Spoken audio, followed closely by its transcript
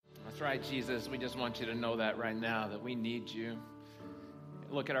right, Jesus. We just want you to know that right now, that we need you.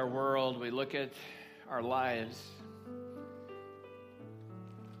 Look at our world. We look at our lives.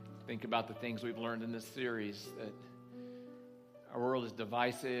 Think about the things we've learned in this series, that our world is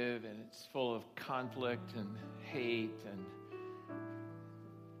divisive and it's full of conflict and hate and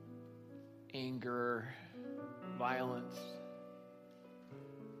anger, violence.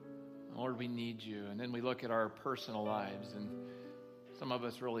 Lord, we need you. And then we look at our personal lives, and some of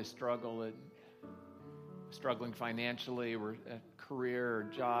us really struggling financially, we're at career or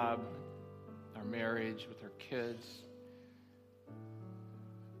job, our marriage with our kids,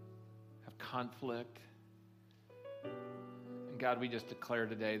 have conflict. And God, we just declare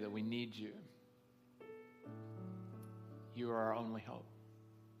today that we need you. You are our only hope.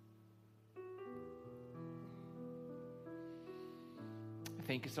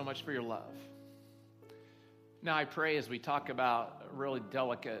 Thank you so much for your love. Now I pray as we talk about a really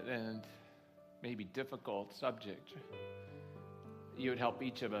delicate and maybe difficult subject, you would help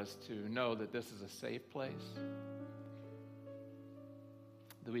each of us to know that this is a safe place,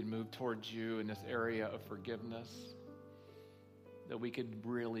 that we'd move towards you in this area of forgiveness, that we could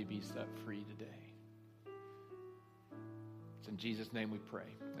really be set free today. It's in Jesus' name we pray.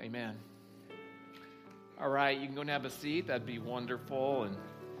 Amen. All right, you can go and have a seat. That'd be wonderful, and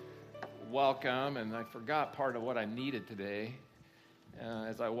welcome. And I forgot part of what I needed today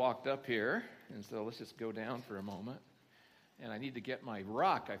as I walked up here, and so let's just go down for a moment. And I need to get my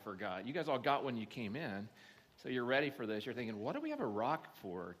rock I forgot. You guys all got one when you came in, so you're ready for this. You're thinking, what do we have a rock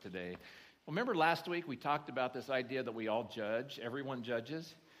for today? Well, remember last week we talked about this idea that we all judge. Everyone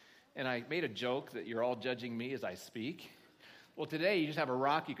judges. And I made a joke that you're all judging me as I speak. Well, today you just have a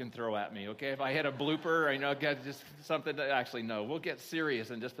rock you can throw at me, okay? If I hit a blooper, get just something to actually know. We'll get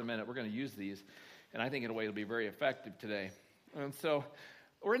serious in just a minute. We're going to use these, and I think in a way it'll be very effective today. And so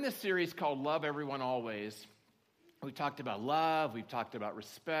we're in this series called Love Everyone Always. We've talked about love. We've talked about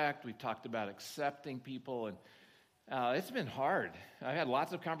respect. We've talked about accepting people, and it's been hard. I've had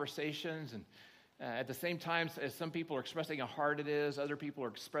lots of conversations, and at the same time, as some people are expressing how hard it is, other people are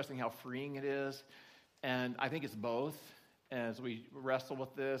expressing how freeing it is, and I think it's both. As we wrestle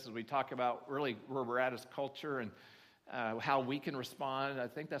with this, as we talk about really where we're at as culture and how we can respond, I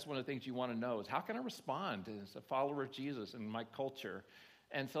think that's one of the things you want to know is how can I respond as a follower of Jesus in my culture?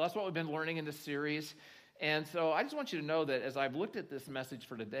 And so that's what we've been learning in this series. And so I just want you to know that as I've looked at this message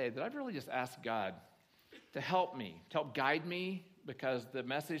for today, that I've really just asked God to help me, to help guide me, because the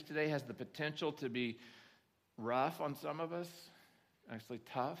message today has the potential to be rough on some of us, actually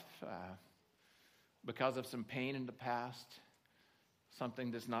tough, because of some pain in the past,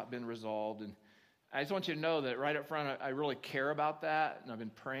 something that's not been resolved. And I just want you to know that right up front, I really care about that, and I've been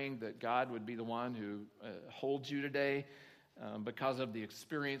praying that God would be the one who holds you today because of the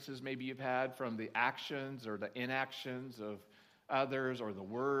experiences maybe you've had from the actions or the inactions of others, or the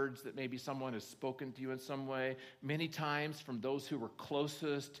words that maybe someone has spoken to you in some way, many times from those who were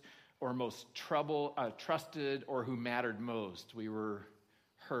closest or most trusted or who mattered most. We were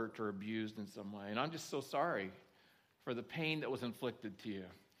hurt or abused in some way. And I'm just so sorry for the pain that was inflicted to you.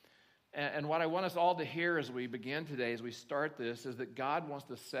 And what I want us all to hear as we begin today, as we start this, is that God wants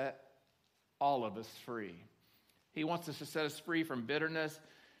to set all of us free. He wants us to set us free from bitterness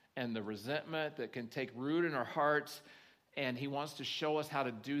and the resentment that can take root in our hearts. And he wants to show us how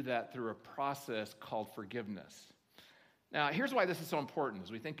to do that through a process called forgiveness. Now, here's why this is so important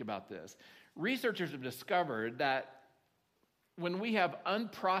as we think about this. Researchers have discovered that when we have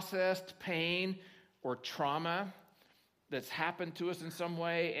unprocessed pain or trauma that's happened to us in some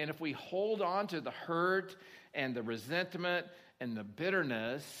way, and if we hold on to the hurt and the resentment and the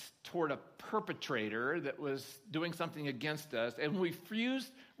bitterness toward a perpetrator that was doing something against us, and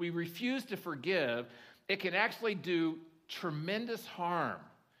we refuse to forgive, it can actually do tremendous harm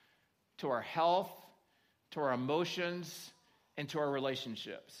to our health, to our emotions, and to our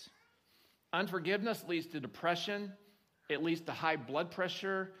relationships. Unforgiveness leads to depression. It leads to high blood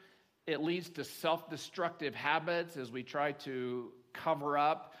pressure. It leads to self-destructive habits as we try to cover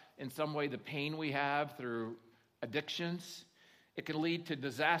up in some way the pain we have through addictions. It can lead to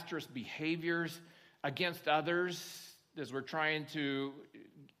disastrous behaviors against others as we're trying to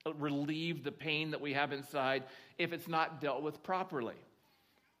relieve the pain that we have inside if it's not dealt with properly.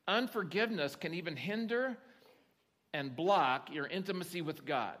 Unforgiveness can even hinder and block your intimacy with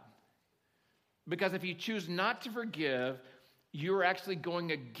God. Because if you choose not to forgive, you're actually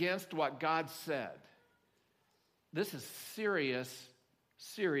going against what God said. This is serious,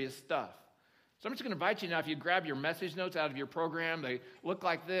 serious stuff. So I'm just going to invite you now, if you grab your message notes out of your program, they look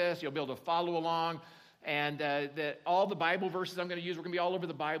like this. You'll be able to follow along. And that all the Bible verses I'm going to use, we're going to be all over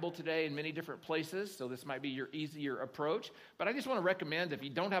the Bible today in many different places, so this might be your easier approach. But I just want to recommend, if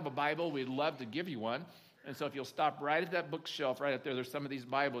you don't have a Bible, we'd love to give you one. And so if you'll stop right at that bookshelf right up there, there's some of these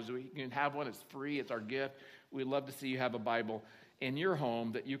Bibles. You can have one. It's free. It's our gift. We'd love to see you have a Bible in your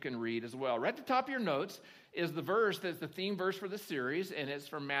home that you can read as well. Right at the top of your notes is the verse that's the theme verse for the series, and it's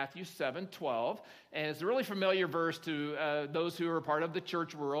from Matthew 7:12. And it's a really familiar verse to those who are part of the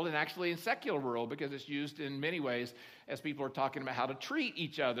church world and actually in secular world, because it's used in many ways as people are talking about how to treat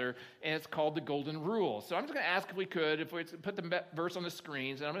each other, and it's called the Golden Rule. So I'm just going to ask if we put the verse on the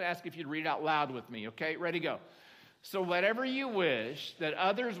screens, and I'm going to ask if you'd read it out loud with me, okay? Ready, go. So whatever you wish that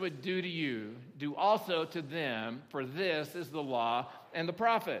others would do to you, do also to them, for this is the law and the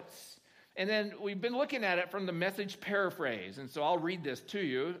prophets. And then we've been looking at it from the Message paraphrase. And so I'll read this to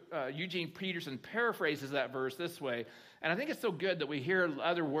you. Eugene Peterson paraphrases that verse this way. And I think it's so good that we hear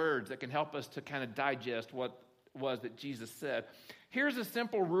other words that can help us to kind of digest what was that Jesus said. Here's a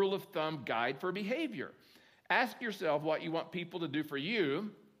simple rule of thumb guide for behavior. Ask yourself what you want people to do for you,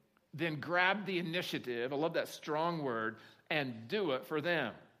 then grab the initiative, I love that strong word, and do it for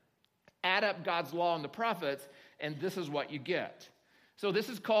them. Add up God's law and the prophets, and this is what you get. So this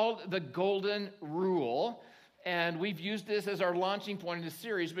is called the Golden Rule, and we've used this as our launching point in the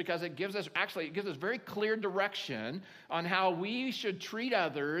series because it gives us very clear direction on how we should treat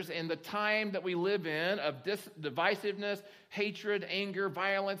others in the time that we live in of divisiveness, hatred, anger,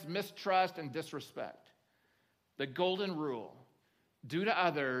 violence, mistrust, and disrespect. The Golden Rule. Do to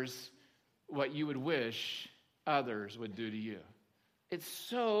others what you would wish others would do to you. It's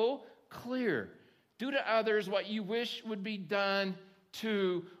so clear. Do to others what you wish would be done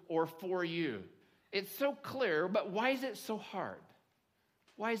to or for you. It's so clear, but why is it so hard?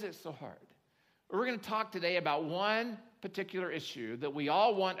 Why is it so hard? We're going to talk today about one particular issue that we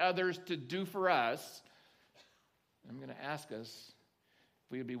all want others to do for us. I'm going to ask us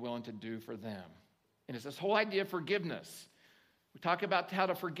if we would be willing to do for them. And it's this whole idea of forgiveness. We talk about how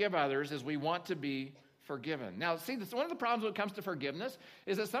to forgive others as we want to be forgiven. Now, see, this one of the problems when it comes to forgiveness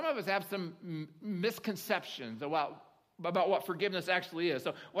is that some of us have some misconceptions about what forgiveness actually is.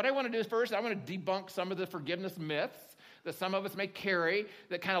 So what I want to do is first, I want to debunk some of the forgiveness myths that some of us may carry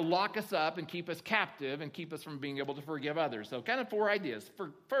that kind of lock us up and keep us captive and keep us from being able to forgive others. So kind of 4 ideas.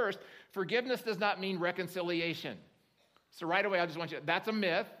 First, forgiveness does not mean reconciliation. So right away, I just want you, that's a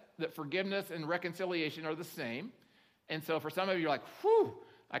myth, that forgiveness and reconciliation are the same. And so for some of you, you're like, whew,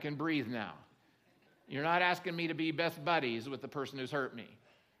 I can breathe now. You're not asking me to be best buddies with the person who's hurt me.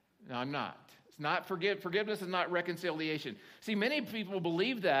 No, I'm not. It's not forgiveness is not reconciliation. See, many people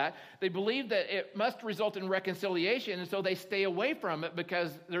believe that. They believe that it must result in reconciliation, and so they stay away from it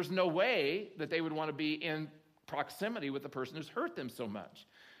because there's no way that they would want to be in proximity with the person who's hurt them so much.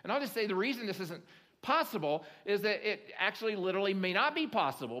 And I'll just say the reason this isn't possible is that it actually literally may not be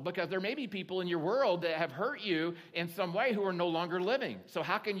possible because there may be people in your world that have hurt you in some way who are no longer living. So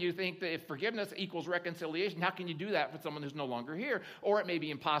how can you think that if forgiveness equals reconciliation, how can you do that with someone who's no longer here? Or it may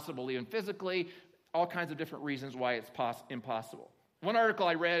be impossible even physically, all kinds of different reasons why it's impossible. One article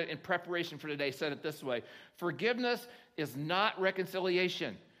I read in preparation for today said it this way: forgiveness is not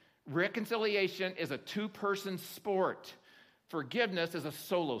reconciliation. Reconciliation is a 2-person sport. Forgiveness is a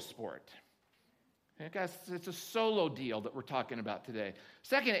solo sport. And guys, it's a solo deal that we're talking about today.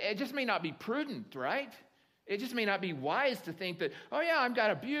 Second, it just may not be prudent, right? It just may not be wise to think that, oh yeah, I've got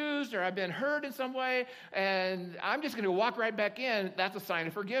abused or I've been hurt in some way, and I'm just going to walk right back in. That's a sign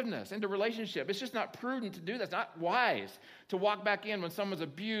of forgiveness into relationship. It's just not prudent to do that. It's not wise to walk back in when someone's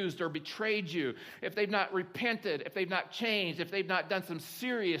abused or betrayed you, if they've not repented, if they've not changed, if they've not done some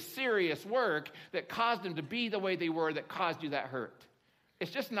serious work that caused them to be the way they were, that caused you that hurt. It's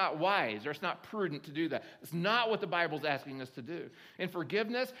just not wise, or it's not prudent to do that. It's not what the Bible's asking us to do. In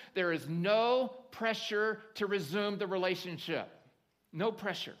forgiveness, there is no pressure to resume the relationship. No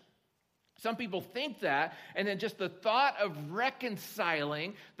pressure. Some people think that, and then just the thought of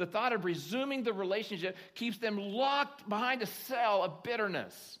reconciling, the thought of resuming the relationship keeps them locked behind a cell of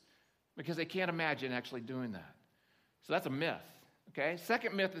bitterness because they can't imagine actually doing that. So that's a myth, okay?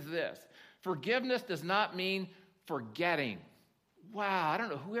 Second myth is this: forgiveness does not mean forgetting. Wow, I don't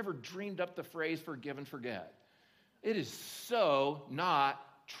know whoever dreamed up the phrase forgive and forget. It is so not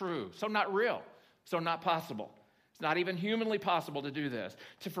true, so not real, so not possible. It's not even humanly possible to do this.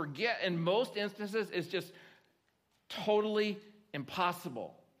 To forget in most instances is just totally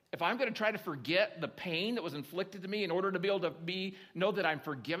impossible. If I'm going to try to forget the pain that was inflicted to me in order to be able to know that I'm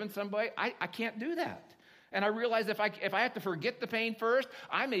forgiven somebody, I can't do that. And I realize if I have to forget the pain first,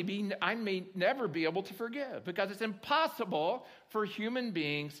 I may never be able to forgive, because it's impossible for human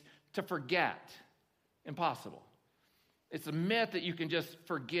beings to forget. Impossible. It's a myth that you can just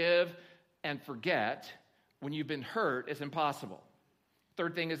forgive and forget when you've been hurt. It's impossible.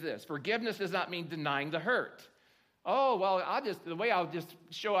 Third thing is this. Forgiveness does not mean denying the hurt. Oh, well, the way I'll just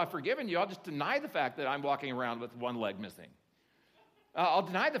show I've forgiven you, I'll just deny the fact that I'm walking around with one leg missing. I'll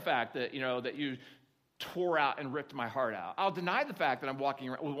deny the fact that, that you tore out and ripped my heart out. I'll deny the fact that I'm walking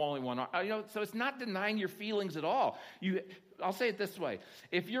around with only one arm. So it's not denying your feelings at all. I'll say it this way.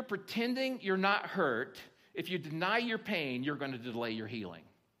 If you're pretending you're not hurt, if you deny your pain, you're going to delay your healing.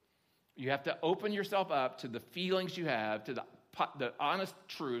 You have to open yourself up to the feelings you have, to the honest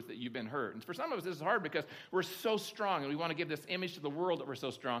truth that you've been hurt. And for some of us, this is hard because we're so strong and we want to give this image to the world that we're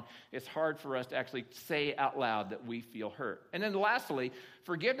so strong. It's hard for us to actually say out loud that we feel hurt. And then lastly,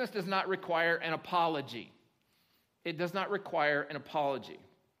 forgiveness does not require an apology. It does not require an apology.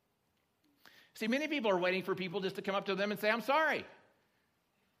 See, many people are waiting for people just to come up to them and say, I'm sorry.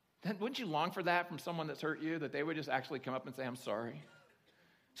 Then wouldn't you long for that from someone that's hurt you, that they would just actually come up and say, I'm sorry?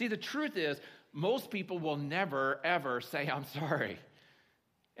 See, the truth is, most people will never, ever say, I'm sorry.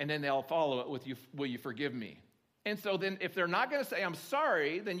 And then they'll follow it with, will you forgive me? And so then if they're not going to say, I'm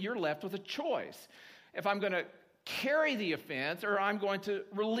sorry, then you're left with a choice. If I'm going to carry the offense or I'm going to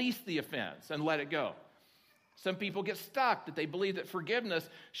release the offense and let it go. Some people get stuck that they believe that forgiveness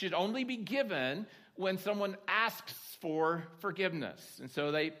should only be given when someone asks for forgiveness. And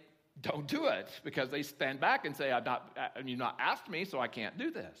so they don't do it because they stand back and say, you've not asked me, so I can't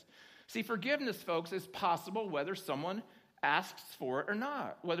do this. See, forgiveness, folks, is possible whether someone asks for it or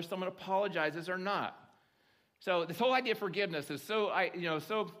not, whether someone apologizes or not. So this whole idea of forgiveness is so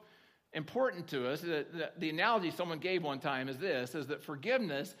important to us. The analogy someone gave one time is that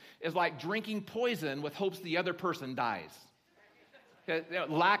forgiveness is like drinking poison with hopes the other person dies.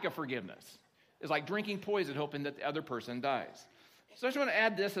 Lack of forgiveness is like drinking poison hoping that the other person dies. So I just want to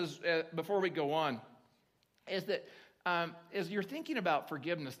add this before we go on, is that as you're thinking about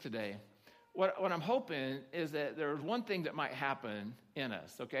forgiveness today, what I'm hoping is that there's one thing that might happen in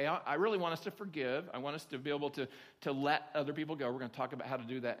us, okay? I really want us to forgive. I want us to be able to let other people go. We're going to talk about how to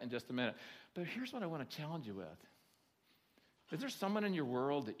do that in just a minute. But here's what I want to challenge you with. Is there someone in your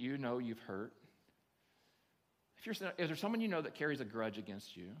world that you know you've hurt? Is there someone you know that carries a grudge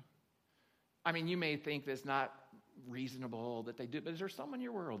against you? I mean, you may think that's not reasonable that they do, but is there someone in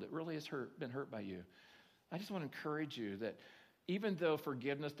your world that really has been hurt by you? I just want to encourage you that even though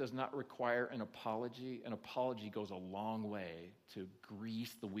forgiveness does not require an apology goes a long way to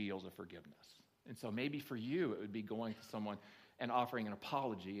grease the wheels of forgiveness. And so maybe for you, it would be going to someone and offering an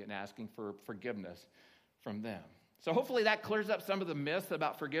apology and asking for forgiveness from them. So hopefully that clears up some of the myths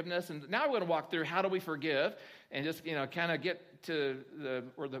about forgiveness. And now we're going to walk through how do we forgive and just, kind of get to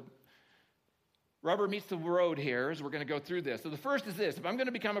where the rubber meets the road here as we're going to go through this. So the first is this. If I'm going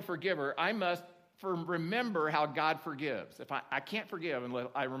to become a forgiver, I must remember how God forgives. If I can't forgive unless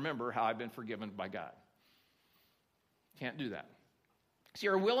I remember how I've been forgiven by God. Can't do that. See,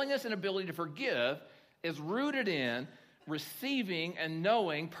 our willingness and ability to forgive is rooted in receiving and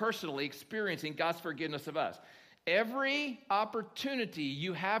knowing, personally experiencing God's forgiveness of us. Every opportunity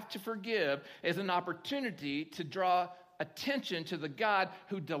you have to forgive is an opportunity to draw attention to the God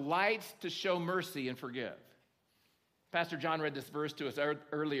who delights to show mercy and forgive. Pastor John read this verse to us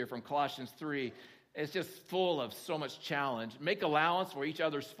earlier from Colossians 3. It's just full of so much challenge. Make allowance for each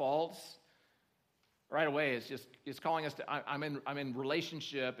other's faults. Right away, it's calling us to. I'm in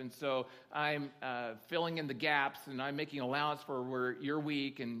relationship, and so I'm filling in the gaps, and I'm making allowance for where you're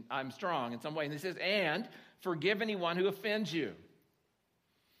weak and I'm strong in some way. And he says, and forgive anyone who offends you.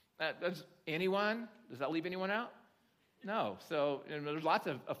 Does anyone? Does that leave anyone out? No. So there's lots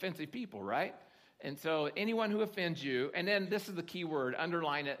of offensive people, right? And so anyone who offends you, and then this is the key word,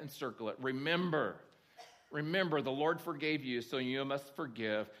 underline it and circle it. Remember, the Lord forgave you, so you must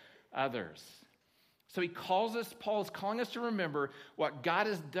forgive others. So Paul is calling us to remember what God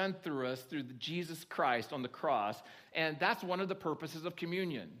has done through us through Jesus Christ on the cross. And that's one of the purposes of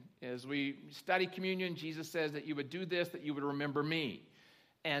communion. As we study communion, Jesus says that you would do this, that you would remember me.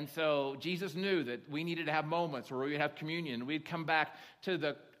 And so Jesus knew that we needed to have moments where we would have communion. We'd come back to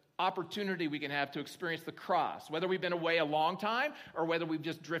the opportunity we can have to experience the cross, whether we've been away a long time or whether we've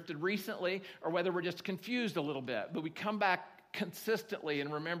just drifted recently or whether we're just confused a little bit. But we come back consistently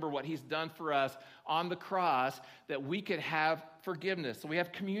and remember what he's done for us on the cross that we could have forgiveness. So we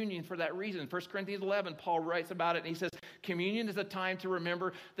have communion for that reason. 1 Corinthians 11, Paul writes about it and he says, communion is a time to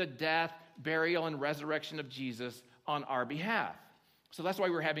remember the death, burial, and resurrection of Jesus on our behalf. So that's why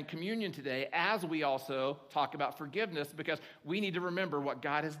we're having communion today as we also talk about forgiveness because we need to remember what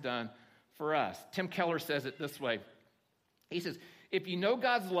God has done for us. Tim Keller says it this way. He says, if you know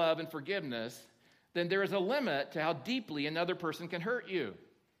God's love and forgiveness, then there is a limit to how deeply another person can hurt you.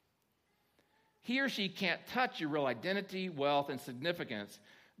 He or she can't touch your real identity, wealth, and significance.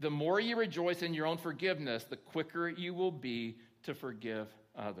 The more you rejoice in your own forgiveness, the quicker you will be to forgive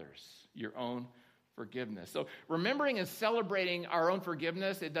others. Your own forgiveness. So remembering and celebrating our own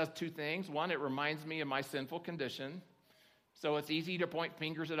forgiveness, it does two things. One, it reminds me of my sinful condition. So it's easy to point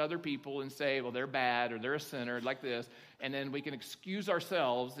fingers at other people and say, well, they're bad or they're a sinner like this. And then we can excuse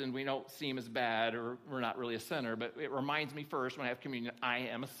ourselves and we don't seem as bad or we're not really a sinner. But it reminds me first when I have communion, I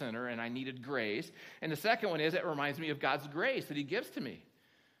am a sinner and I needed grace. And the second one is it reminds me of God's grace that he gives to me.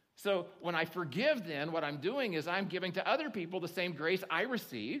 So when I forgive then, what I'm doing is I'm giving to other people the same grace I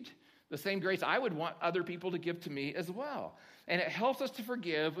received, the same grace I would want other people to give to me as well. And it helps us to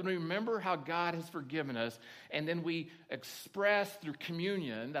forgive when we remember how God has forgiven us. And then we express through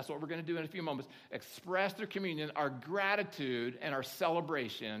communion, that's what we're going to do in a few moments, express through communion our gratitude and our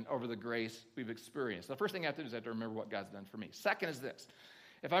celebration over the grace we've experienced. The first thing I have to do is I have to remember what God's done for me. Second is this.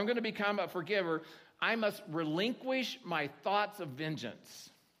 If I'm going to become a forgiver, I must relinquish my thoughts of vengeance.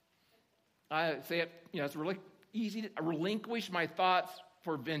 I say it, it's really easy to relinquish my thoughts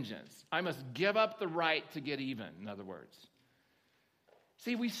for vengeance. I must give up the right to get even, in other words.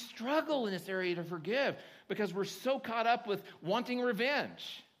 See, we struggle in this area to forgive because we're so caught up with wanting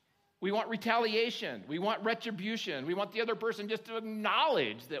revenge. We want retaliation. We want retribution. We want the other person just to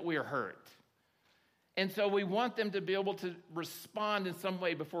acknowledge that we're hurt. And so we want them to be able to respond in some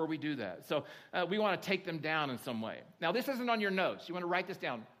way before we do that. So we want to take them down in some way. Now, this isn't on your notes. You want to write this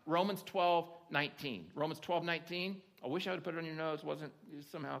down. Romans 12:19. Romans 12:19. I wish I would have put it on your notes. You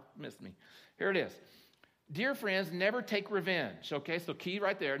somehow missed me. Here it is. Dear friends, never take revenge. Okay, so key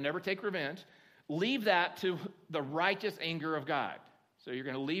right there. Never take revenge. Leave that to the righteous anger of God. So you're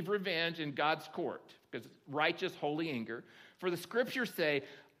going to leave revenge in God's court because it's righteous, holy anger. For the scriptures say,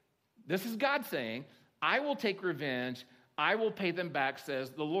 this is God saying, I will take revenge. I will pay them back, says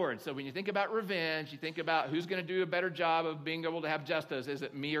the Lord. So when you think about revenge, you think about who's going to do a better job of being able to have justice. Is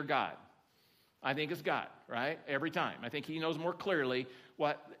it me or God? I think it's God, right? Every time. I think he knows more clearly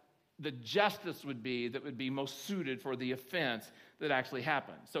what the justice would be that would be most suited for the offense that actually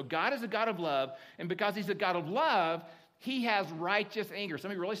happened. So God is a God of love, and because he's a God of love, he has righteous anger. Some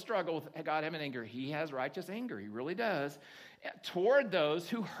of you really struggle with God having anger. He has righteous anger. He really does. Toward those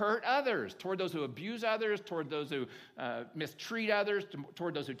who hurt others, toward those who abuse others, toward those who mistreat others,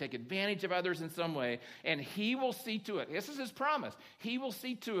 toward those who take advantage of others in some way. And he will see to it. This is his promise. He will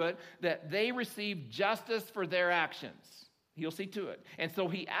see to it that they receive justice for their actions. He'll see to it. And so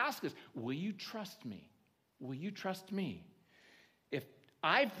he asks us, will you trust me? Will you trust me? If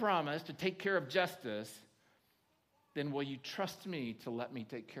I've promised to take care of justice, then will you trust me to let me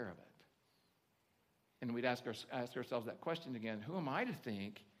take care of it? And we'd ask ourselves that question again. Who am I to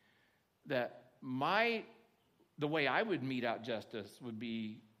think that the way I would mete out justice would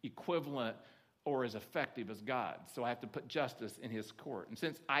be equivalent or as effective as God? So I have to put justice in his court. And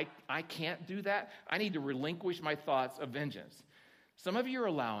since I can't do that, I need to relinquish my thoughts of vengeance. Some of you are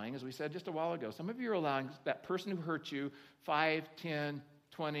allowing, as we said just a while ago, some of you are allowing that person who hurt you 5, 10,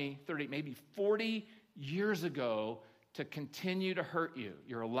 20, 30, maybe 40 years ago to continue to hurt you.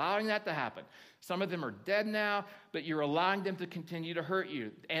 You're allowing that to happen. Some of them are dead now, but you're allowing them to continue to hurt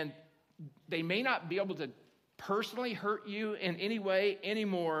you. And they may not be able to personally hurt you in any way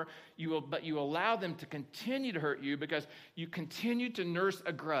anymore, but you allow them to continue to hurt you because you continue to nurse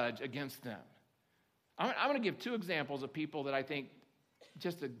a grudge against them. I'm going to give 2 examples of people that I think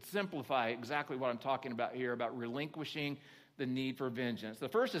just to exemplify exactly what I'm talking about here, about relinquishing the need for vengeance. The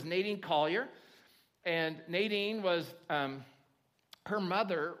first is Nadine Collier. And Nadine was, her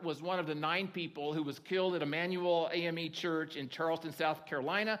mother was one of the 9 people who was killed at Emmanuel AME Church in Charleston, South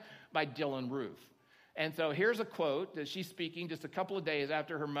Carolina by Dylan Roof. And so here's a quote that she's speaking just a couple of days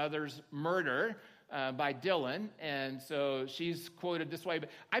after her mother's murder by Dylan. And so she's quoted this way. But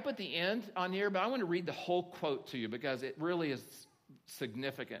I put the end on here, but I want to read the whole quote to you because it really is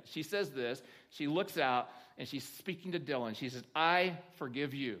significant. She says this. She looks out and she's speaking to Dylan. She says, I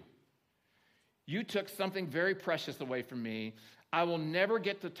forgive you. You took something very precious away from me. I will never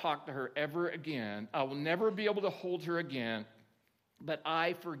get to talk to her ever again. I will never be able to hold her again. But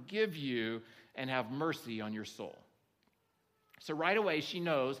I forgive you and have mercy on your soul. So right away, she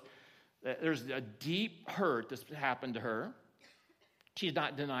knows that there's a deep hurt that's happened to her. She's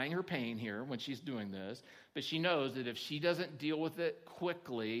not denying her pain here when she's doing this, but she knows that if she doesn't deal with it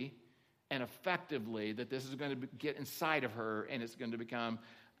quickly and effectively, that this is going to get inside of her and it's going to become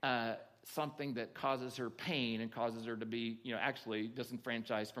something that causes her pain and causes her to be, actually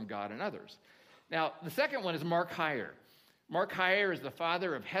disenfranchised from God and others. Now, the second one is Mark Heyer. Mark Heyer is the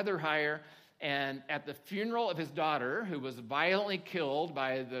father of Heather Heyer, And at the funeral of his daughter, who was violently killed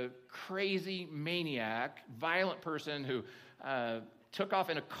by the crazy maniac, violent person who took off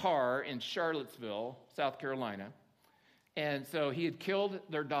in a car in Charlottesville, South Carolina. And so he had killed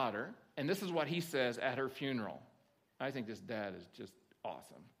their daughter. And this is what he says at her funeral. I think this dad is just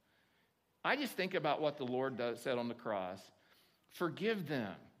awesome. I just think about what the Lord said on the cross. Forgive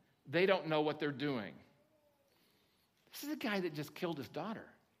them. They don't know what they're doing. This is a guy that just killed his daughter.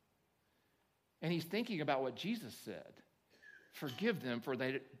 And he's thinking about what Jesus said. Forgive them, for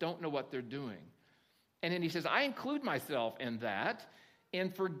they don't know what they're doing. And then he says, I include myself in that, in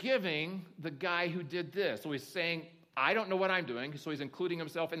forgiving the guy who did this. So he's saying, I don't know what I'm doing. So he's including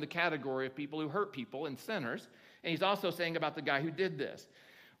himself in the category of people who hurt people and sinners. And he's also saying about the guy who did this.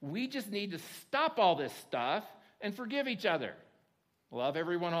 We just need to stop all this stuff and forgive each other. Love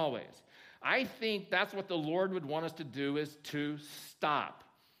everyone always. I think that's what the Lord would want us to do, is to stop.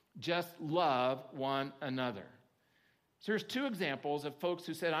 Just love one another. So here's two examples of folks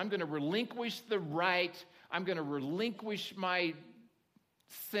who said, I'm going to relinquish the right. I'm going to relinquish my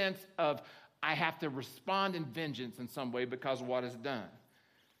sense of I have to respond in vengeance in some way because of what is done.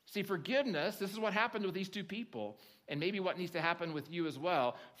 See, forgiveness, this is what happened with these two people, and maybe what needs to happen with you as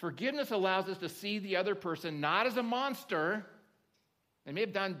well. Forgiveness allows us to see the other person not as a monster. They may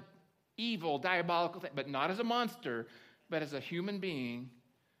have done evil, diabolical things, but not as a monster, but as a human being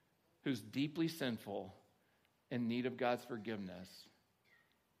who's deeply sinful, in need of God's forgiveness,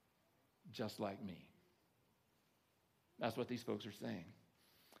 just like me. That's what these folks are saying.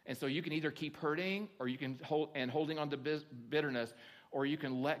 And so you can either keep hurting, or you can holding on to bitterness, or you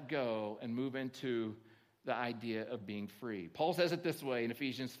can let go and move into the idea of being free. Paul says it this way in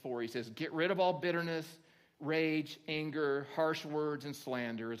Ephesians 4. He says, get rid of all bitterness, rage, anger, harsh words, and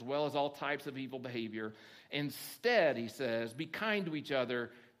slander, as well as all types of evil behavior. Instead, he says, be kind to each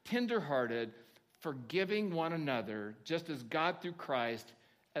other, tender-hearted, forgiving one another, just as God through Christ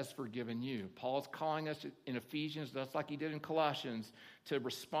has forgiven you. Paul's calling us in Ephesians, just like he did in Colossians, to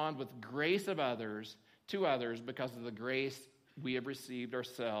respond with grace to others because of the grace we have received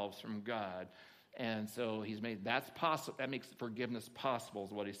ourselves from God. And so he's made that's possible. That makes forgiveness possible,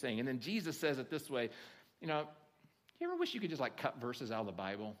 is what he's saying. And then Jesus says it this way. You know, you ever wish you could just like cut verses out of the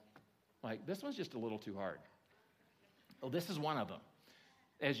Bible? Like, this one's just a little too hard. Well, this is one of them.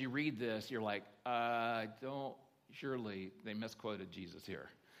 As you read this, you're like, surely they misquoted Jesus here.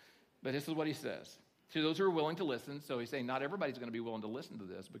 But this is what he says. To those who are willing to listen, so he's saying not everybody's going to be willing to listen to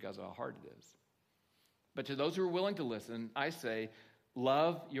this because of how hard it is. But to those who are willing to listen, I say,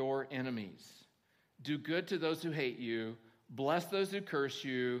 love your enemies. Do good to those who hate you. Bless those who curse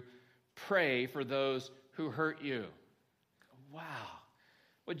you. Pray for those who hurt you. Wow.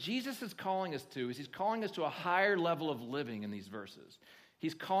 What Jesus is calling us to is he's calling us to a higher level of living in these verses.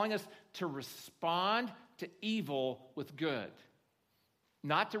 He's calling us to respond to evil with good.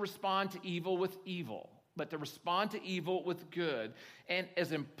 Not to respond to evil with evil, but to respond to evil with good. And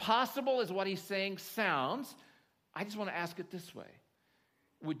as impossible as what he's saying sounds, I just want to ask it this way.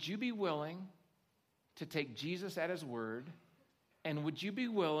 Would you be willing to take Jesus at his word? And would you be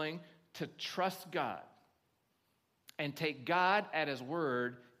willing to trust God and take God at his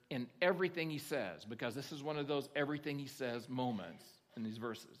word in everything he says? Because this is one of those everything he says moments in these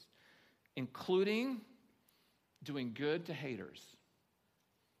verses, including doing good to haters.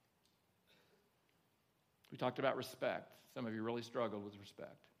 We talked about respect. Some of you really struggled with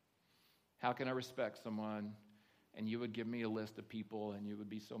respect. How can I respect someone? And you would give me a list of people, and you would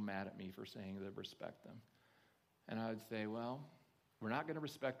be so mad at me for saying that I respect them. And I would say, well, we're not going to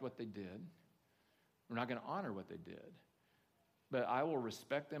respect what they did. We're not going to honor what they did. But I will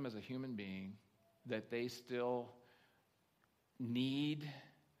respect them as a human being, that they still need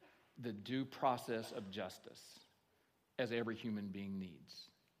the due process of justice as every human being needs.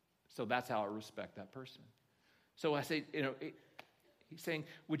 So that's how I respect that person. So I say, he's saying,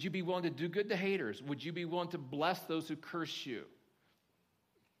 would you be willing to do good to haters? Would you be willing to bless those who curse you?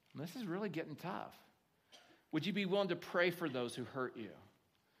 And this is really getting tough. Would you be willing to pray for those who hurt you?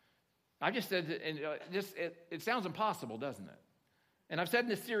 I just said that, and it sounds impossible, doesn't it? And I've said in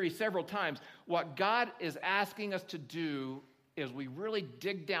this series several times, what God is asking us to do as we really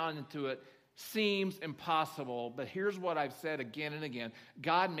dig down into it seems impossible, but here's what I've said again and again.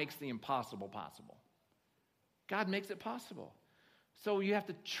 God makes the impossible possible. God makes it possible. So you have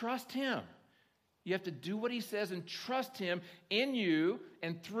to trust him. You have to do what he says and trust him in you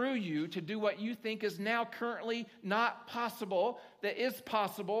and through you to do what you think is now currently not possible, that is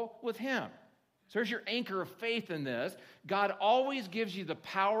possible with him. So here's your anchor of faith in this. God always gives you the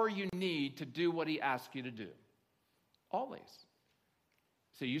power you need to do what he asks you to do. Always.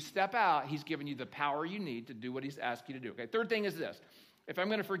 So you step out, he's given you the power you need to do what he's asked you to do. Okay. Third thing is this. If I'm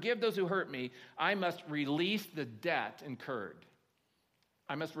going to forgive those who hurt me, I must release the debt incurred.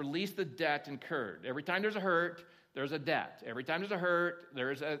 I must release the debt incurred. Every time there's a hurt, there's a debt. Every time there's a hurt,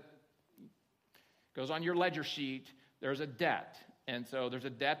 goes on your ledger sheet, there's a debt. And so there's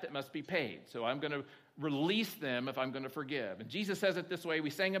a debt that must be paid. So I'm going to release them if I'm going to forgive. And Jesus says it this way. We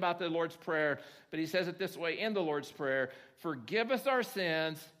sang about the Lord's Prayer, but he says it this way in the Lord's Prayer. Forgive us our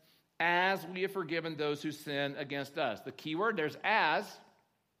sins as we have forgiven those who sin against us. The key word there's as.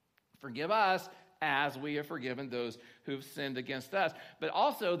 Forgive us as we have forgiven those who've sinned against us. But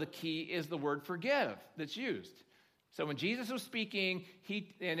also the key is the word forgive that's used. So when Jesus was speaking,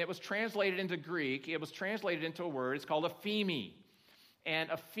 and it was translated into Greek, it was translated into a word. It's called aphemi. And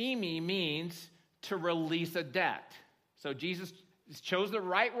aphemi means to release a debt. So Jesus chose the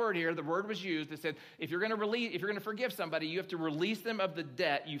right word here. The word was used that said, if you're going to forgive somebody, you have to release them of the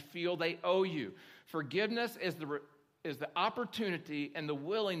debt you feel they owe you. Forgiveness is the opportunity and the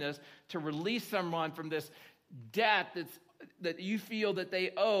willingness to release someone from this debt that you feel that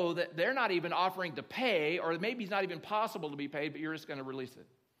they owe, that they're not even offering to pay, or maybe it's not even possible to be paid, but you're just going to release it.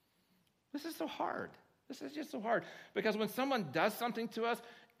 This is so hard. This is just so hard. Because when someone does something to us,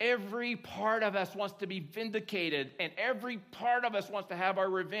 every part of us wants to be vindicated, and every part of us wants to have our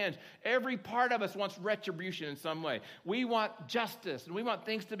revenge. Every part of us wants retribution in some way. We want justice, and we want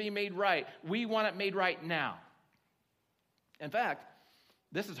things to be made right. We want it made right now. In fact,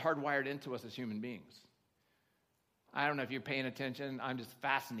 this is hardwired into us as human beings. I don't know if you're paying attention. I'm just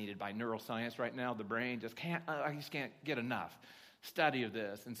fascinated by neuroscience right now. The brain I just can't get enough study of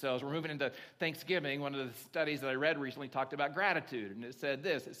this. And so as we're moving into Thanksgiving, one of the studies that I read recently talked about gratitude. And it said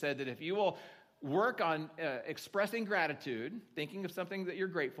this. It said that if you will work on expressing gratitude, thinking of something that you're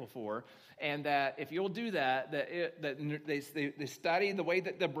grateful for, and that if you'll do that they study the way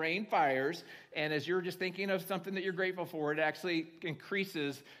that the brain fires, and as you're just thinking of something that you're grateful for, it actually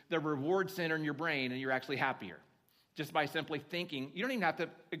increases the reward center in your brain, and you're actually happier. Just by simply thinking. You don't even have to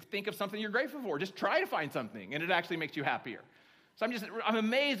think of something you're grateful for. Just try to find something, and it actually makes you happier. So I'm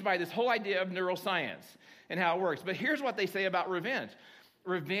amazed by this whole idea of neuroscience and how it works. But here's what they say about revenge.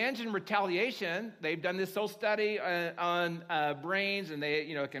 Revenge and retaliation, they've done this whole study on brains, and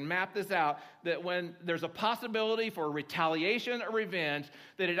they can map this out, that when there's a possibility for retaliation or revenge,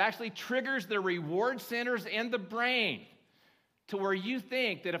 that it actually triggers the reward centers in the brain to where you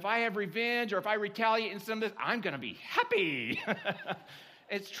think that if I have revenge or if I retaliate in some of this, I'm going to be happy.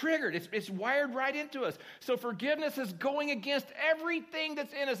 It's triggered. It's wired right into us. So forgiveness is going against everything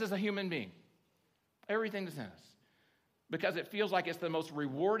that's in us as a human being. Everything that's in us. Because it feels like it's the most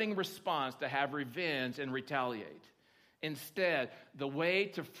rewarding response to have revenge and retaliate. Instead, the way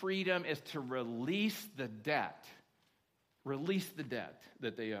to freedom is to release the debt. Release the debt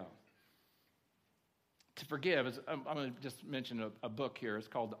that they owe. To forgive, I'm going to just mention a book here. It's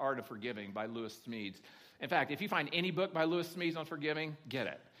called The Art of Forgiving by Lewis Smedes. In fact, if you find any book by Lewis Smedes on forgiving, get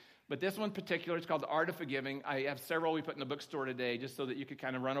it. But this one in particular, it's called The Art of Forgiving. I have several we put in the bookstore today just so that you could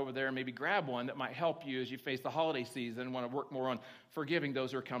kind of run over there and maybe grab one that might help you as you face the holiday season and want to work more on forgiving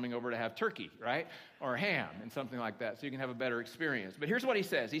those who are coming over to have turkey, right? Or ham and something like that so you can have a better experience. But here's what he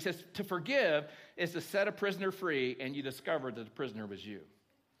says. He says, to forgive is to set a prisoner free, and you discover that the prisoner was you.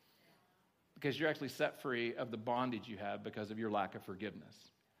 Because you're actually set free of the bondage you have because of your lack of forgiveness.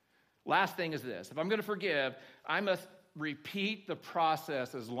 Last thing is this. If I'm going to forgive, I must repeat the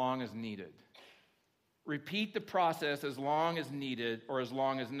process as long as needed. Repeat the process as long as needed or as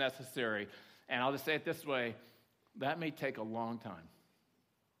long as necessary. And I'll just say it this way. That may take a long time.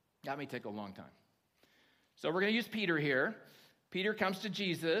 That may take a long time. So we're going to use Peter here. Peter comes to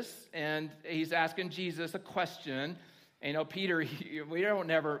Jesus, and he's asking Jesus a question. And Peter, we don't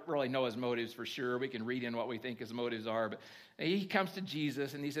never really know his motives for sure. We can read in what we think his motives are. But he comes to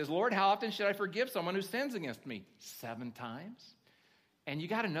Jesus and he says, Lord, how often should I forgive someone who sins against me? 7 times? And you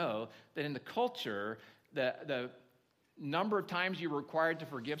got to know that in the culture, the number of times you were required to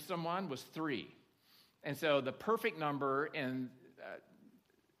forgive someone was 3. And so the perfect number in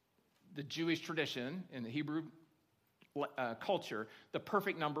the Jewish tradition, in the Hebrew culture, the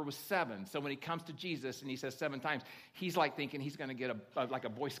perfect number was 7. So when he comes to Jesus and he says 7 times, he's like thinking he's going to get like a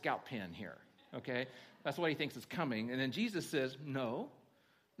Boy Scout pin here, okay? That's what he thinks is coming. And then Jesus says, no,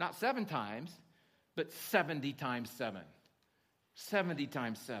 not 7 times, but 70 times 7. 70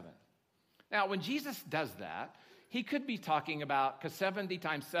 times 7. Now, when Jesus does that, he could be talking about, because 70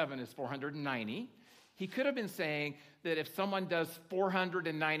 times 7 is 490, he could have been saying that if someone does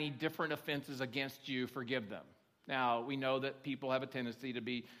 490 different offenses against you, forgive them. Now, we know that people have a tendency to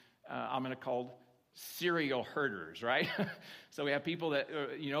be, I'm going to call serial hurters, right? So we have people that,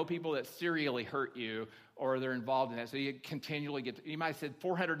 people that serially hurt you, or they're involved in that. So you continually he might have said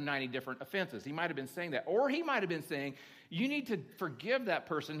 490 different offenses. He might have been saying that. Or he might have been saying, you need to forgive that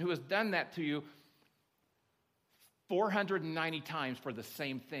person who has done that to you 490 times for the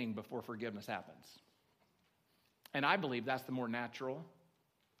same thing before forgiveness happens. And I believe that's the more natural,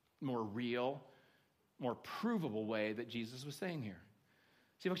 more real, more provable way that Jesus was saying here.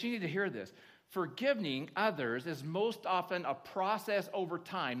 See, folks, you need to hear this. Forgiving others is most often a process over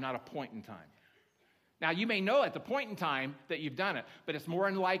time, not a point in time. Now, you may know at the point in time that you've done it, but it's more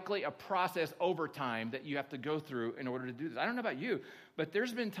than likely a process over time that you have to go through in order to do this. I don't know about you, but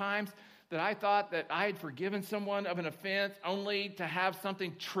there's been times that I thought that I had forgiven someone of an offense only to have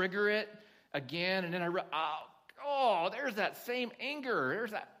something trigger it again, and then there's that same anger.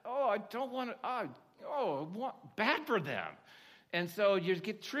 There's that, I don't want to, bad for them. And so you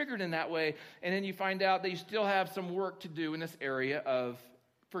get triggered in that way, and then you find out that you still have some work to do in this area of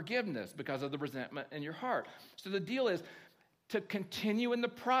forgiveness because of the resentment in your heart. So the deal is to continue in the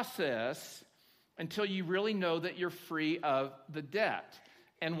process until you really know that you're free of the debt.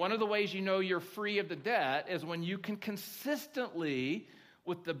 And one of the ways you know you're free of the debt is when you can consistently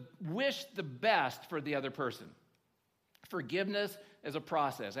wish the best for the other person. Forgiveness is a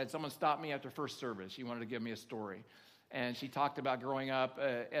process. I had someone stop me after first service. She wanted to give me a story. And she talked about growing up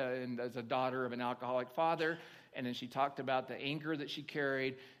as a daughter of an alcoholic father. And then she talked about the anger that she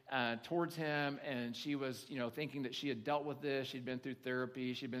carried towards him. And she was, thinking that she had dealt with this. She'd been through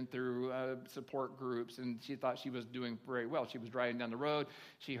therapy. She'd been through support groups. And she thought she was doing very well. She was driving down the road.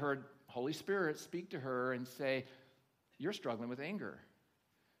 She heard Holy Spirit speak to her and say, "You're struggling with anger.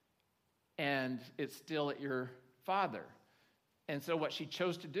 And it's still at your father." And so what she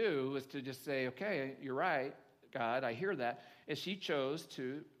chose to do was to just say, "Okay, you're right, God, I hear that," is she chose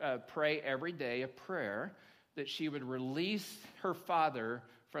to pray every day a prayer that she would release her father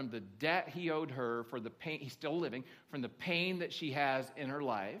from the debt he owed her for the pain, he's still living, from the pain that she has in her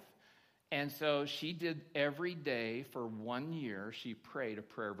life. And so she did every day for 1 year, she prayed a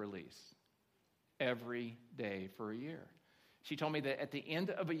prayer of release. Every day for a year. She told me that at the end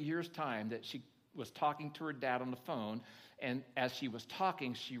of a year's time that she was talking to her dad on the phone, and as she was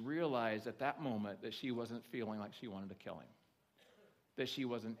talking, she realized at that moment that she wasn't feeling like she wanted to kill him, that she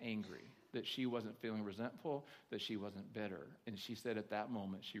wasn't angry, that she wasn't feeling resentful, that she wasn't bitter. And she said at that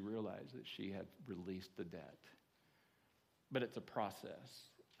moment she realized that she had released the debt. But it's a process.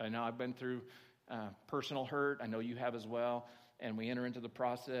 I know I've been through personal hurt. I know you have as well. And we enter into the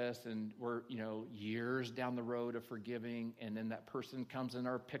process, and we're, years down the road of forgiving, and then that person comes in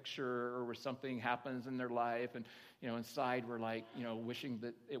our picture, or where something happens in their life, and, inside we're like, wishing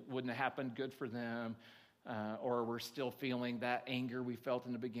that it wouldn't have happened good for them, or we're still feeling that anger we felt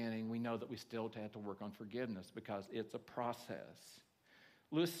in the beginning. We know that we still have to work on forgiveness because it's a process.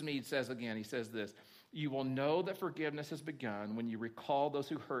 Lewis Smead says again, he says this, "You will know that forgiveness has begun when you recall those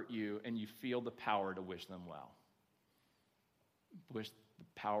who hurt you and you feel the power to wish them well." The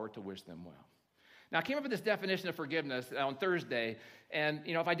power to wish them well. Now, I came up with this definition of forgiveness on Thursday, and,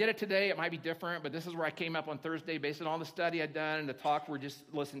 if I did it today, it might be different, but this is where I came up on Thursday based on all the study I'd done and the talk we just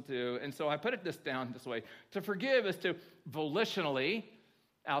listened to, and so I put it down this way. To forgive is to volitionally,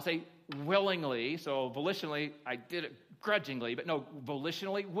 I'll say willingly, so volitionally, I did it grudgingly, but no,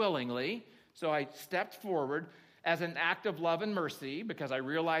 volitionally, willingly, so I stepped forward as an act of love and mercy because I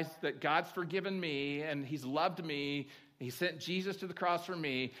realized that God's forgiven me and he's loved me. He sent Jesus to the cross for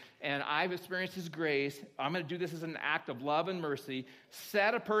me, and I've experienced his grace. I'm going to do this as an act of love and mercy,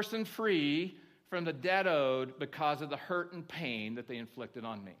 set a person free from the debt owed because of the hurt and pain that they inflicted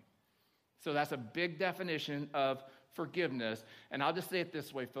on me. So that's a big definition of forgiveness. And I'll just say it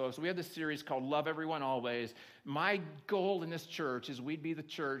this way, folks. We have this series called Love Everyone Always. My goal in this church is we'd be the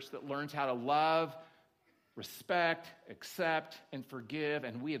church that learns how to love, respect, accept, and forgive,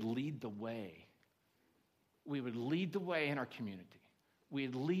 and we'd lead the way. We would lead the way in our community.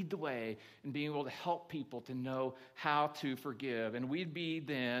 We'd lead the way in being able to help people to know how to forgive. And we'd be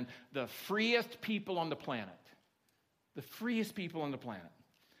then the freest people on the planet. The freest people on the planet.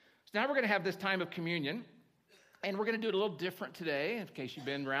 So now we're going to have this time of communion. And we're going to do it a little different today, in case you've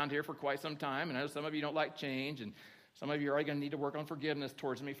been around here for quite some time. And I know some of you don't like change. And some of you are going to need to work on forgiveness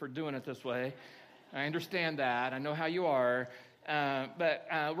towards me for doing it this way. I understand that. I know how you are. But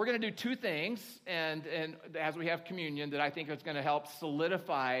we're going to do two things, and as we have communion, that I think is going to help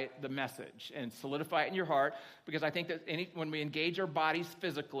solidify the message and solidify it in your heart, because I think that when we engage our bodies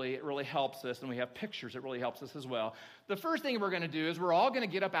physically, it really helps us, and we have pictures, it really helps us as well. The first thing we're going to do is we're all going to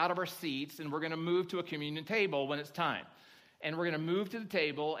get up out of our seats, and we're going to move to a communion table when it's time. and we're going to move to the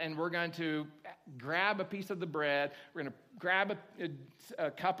table, and we're going to grab a piece of the bread. We're going to grab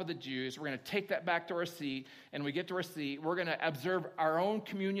a cup of the juice. We're going to take that back to our seat, and when we get to our seat, we're going to observe our own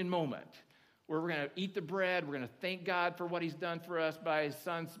communion moment, where we're going to eat the bread. We're going to thank God for what he's done for us by his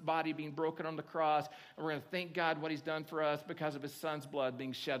son's body being broken on the cross, and we're going to thank God what he's done for us because of his son's blood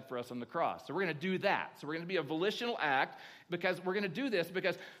being shed for us on the cross. So we're going to do that. So we're going to be a volitional act, because we're going to do this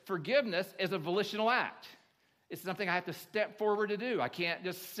because forgiveness is a volitional act. It's something I have to step forward to do. I can't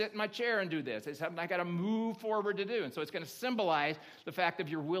just sit in my chair and do this. It's something I got to move forward to do. And so it's going to symbolize the fact of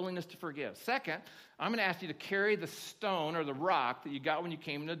your willingness to forgive. Second, I'm going to ask you to carry the stone or the rock that you got when you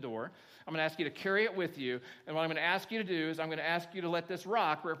came in the door. I'm going to ask you to carry it with you. And what I'm going to ask you to do is I'm going to ask you to let this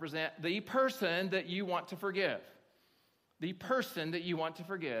rock represent the person that you want to forgive. The person that you want to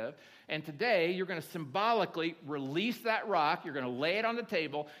forgive. And today, you're going to symbolically release that rock. You're going to lay it on the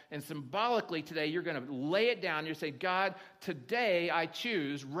table. And symbolically today, you're going to lay it down. You say, God, today I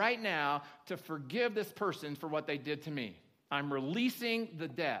choose right now to forgive this person for what they did to me. I'm releasing the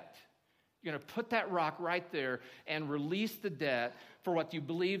debt. You're going to put that rock right there and release the debt for what you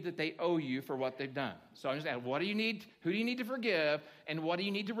believe that they owe you for what they've done. So I'm just asking, what do you need? Who do you need to forgive? And what do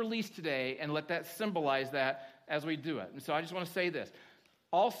you need to release today? And let that symbolize that as we do it. And so I just want to say this.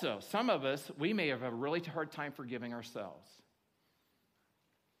 Also, some of us, we may have a really hard time forgiving ourselves.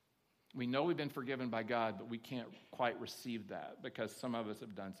 We know we've been forgiven by God, but we can't quite receive that because some of us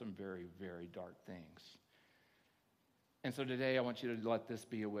have done some very, very dark things. And so today I want you to let this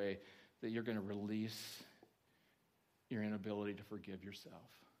be a way that you're going to release your inability to forgive yourself.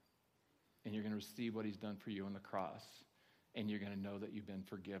 And you're going to receive what he's done for you on the cross. And you're going to know that you've been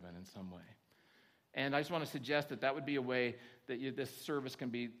forgiven in some way. And I just want to suggest that that would be a way that this service can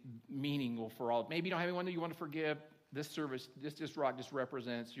be meaningful for all. Maybe you don't have anyone that you want to forgive. This service, this rock just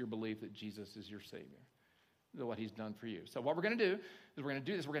represents your belief that Jesus is your Savior, what he's done for you. So what we're going to do is we're going to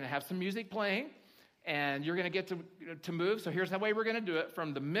do this. We're going to have some music playing, and you're going to get to move. So here's the way we're going to do it: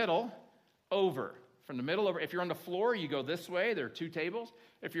 from the middle over. From the middle over. If you're on the floor, you go this way. There are 2 tables.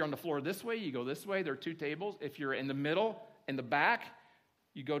 If you're on the floor this way, you go this way. There are 2 tables. If you're in the middle, in the back,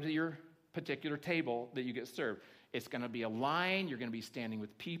 you go to your particular table that you get served. It's going to be a line. You're going to be standing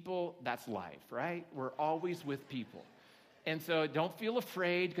with people. That's life, right? We're always with people. And so don't feel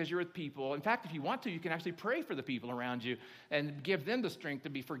afraid because you're with people. In fact, if you want to, you can actually pray for the people around you and give them the strength to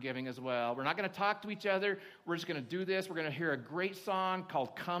be forgiving as well. We're not going to talk to each other. We're just going to do this. We're going to hear a great song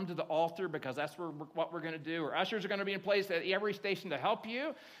called Come to the Altar, because that's what we're going to do. Our ushers are going to be in place at every station to help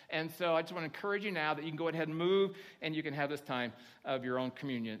you. And so I just want to encourage you now that you can go ahead and move, and you can have this time of your own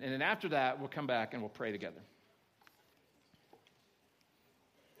communion. And then after that, we'll come back and we'll pray together.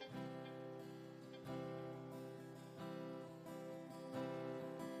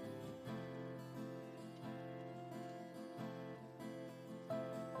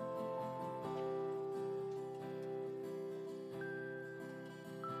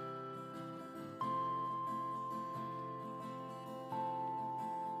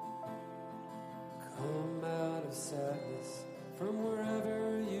 Come out of sadness from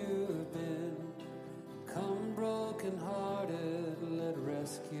wherever you've been. Come broken-hearted, let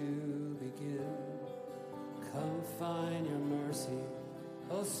rescue begin. Come find your mercy,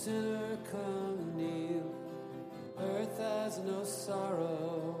 O sinner, come kneel. Earth has no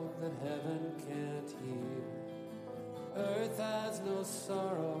sorrow that heaven can't heal. Earth has no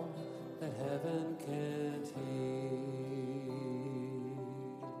sorrow that heaven can't heal.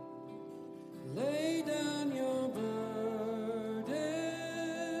 Lay down your burdens,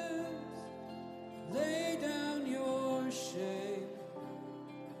 lay down your shame.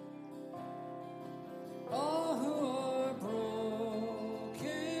 All who are broken,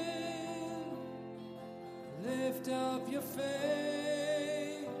 lift up your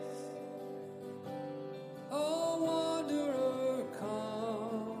face. Oh, wanderer,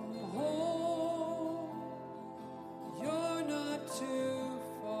 come home. You're not too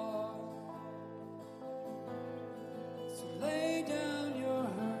far. So lay down your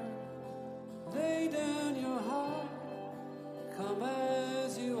hurt, lay down your heart, come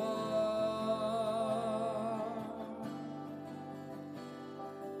as you are.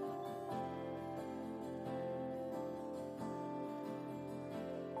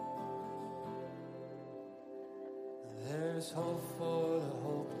 There's hope for the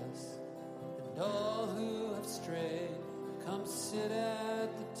hopeless and all who have strayed. Come sit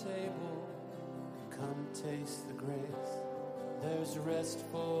at the table, come taste the grace. There's rest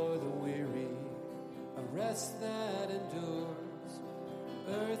for the weary, a rest that endures.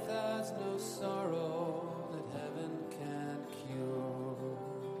 Earth has no sorrow that heaven can't cure.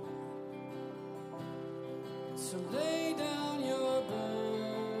 So lay down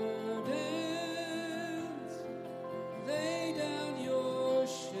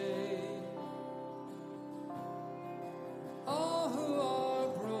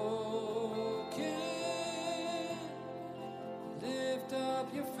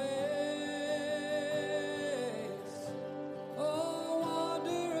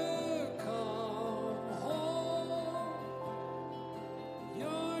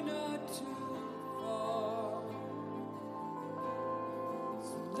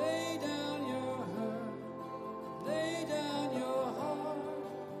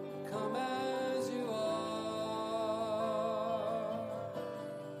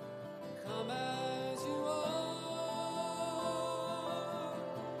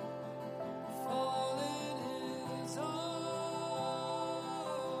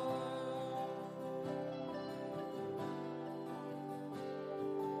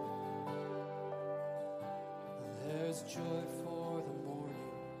has joy for the morning.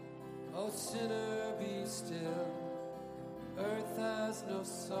 O sinner, be still. Earth has no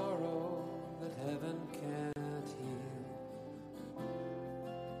sorrow that heaven can't heal.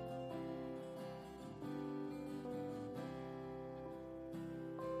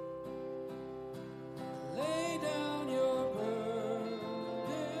 Lay down your burdens,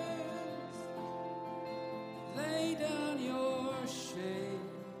 lay down your shame.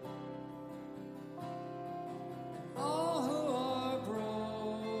 All who are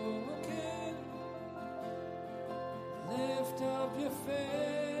broken, lift up your face.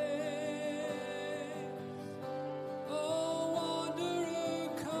 Oh, wanderer,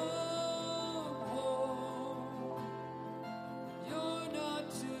 come home. You're not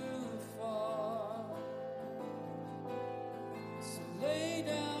too far. So lay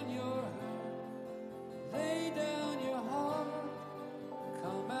down your hurt, lay down your heart.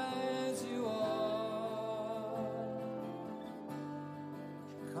 Come as you are.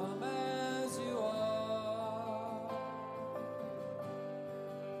 Come as you are.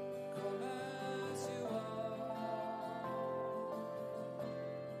 Come as you are.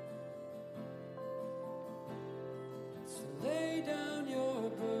 So lay down your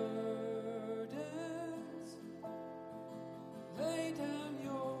burdens, lay down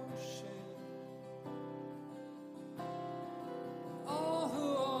your shame. All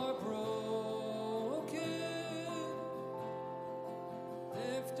who are broken,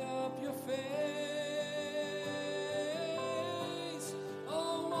 lift up your face.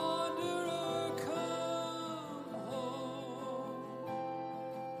 Oh, wanderer, come home.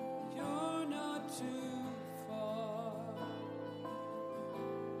 You're not too far.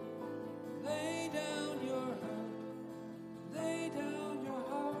 Lay down your hurt, lay down your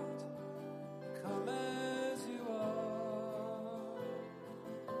heart. Come as you are.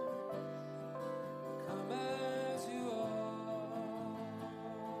 Come as you are.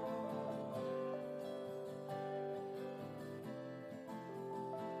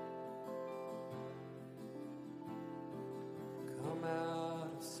 Come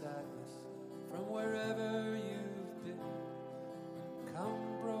out of sadness from wherever you've been. Come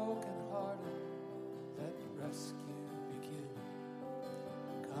broken-hearted, let rescue begin.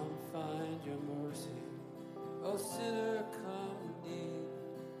 Come find your mercy, O sinner, come need.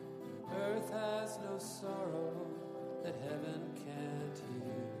 Earth has no sorrow that heaven can't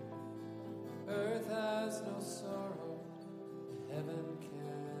heal. Earth has no sorrow that heaven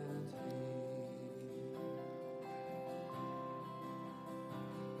can't heal.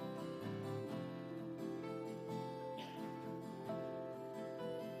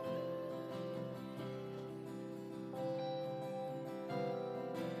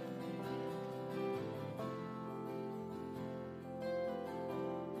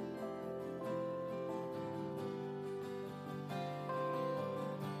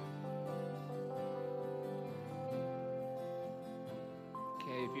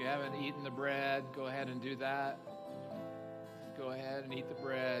 Okay, if you haven't eaten the bread, go ahead and do that. Go ahead and eat the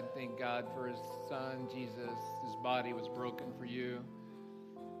bread. Thank God for his son, Jesus. His body was broken for you.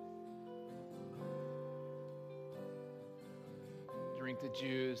 Drink the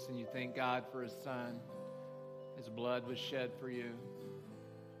juice and you thank God for his son. His blood was shed for you.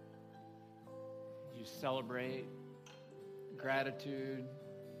 You celebrate gratitude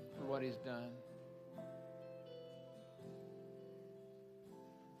for what he's done.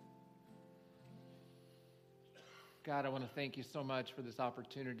 God, I want to thank you so much for this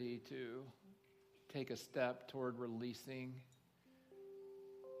opportunity to take a step toward releasing,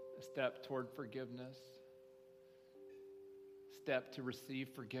 a step toward forgiveness, step to receive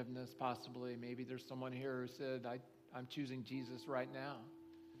forgiveness, possibly. Maybe there's someone here who said, I'm choosing Jesus right now.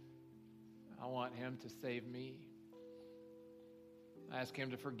 I want him to save me. I ask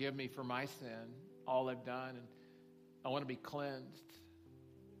him to forgive me for my sin, all I've done, and I want to be cleansed.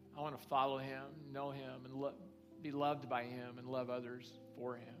 I want to follow him, know him, and be loved by him and love others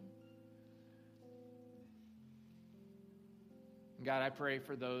for him. And God, I pray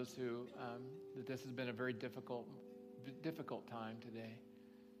for those who, that this has been a very difficult time today.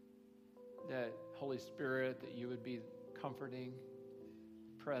 That Holy Spirit, that you would be comforting,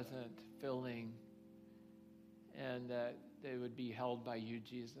 present, filling, and that they would be held by you,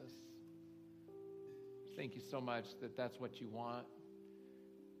 Jesus. Thank you so much that that's what you want.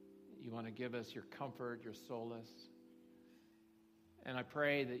 You want to give us your comfort, your solace. And I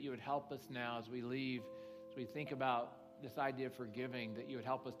pray that you would help us now as we leave, as we think about this idea of forgiving, that you would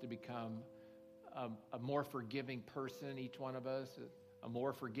help us to become a more forgiving person, each one of us, a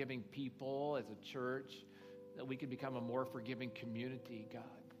more forgiving people as a church, that we could become a more forgiving community, God.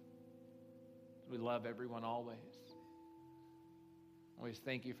 We love everyone always. Always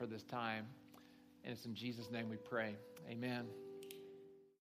thank you for this time. And it's in Jesus' name we pray. Amen.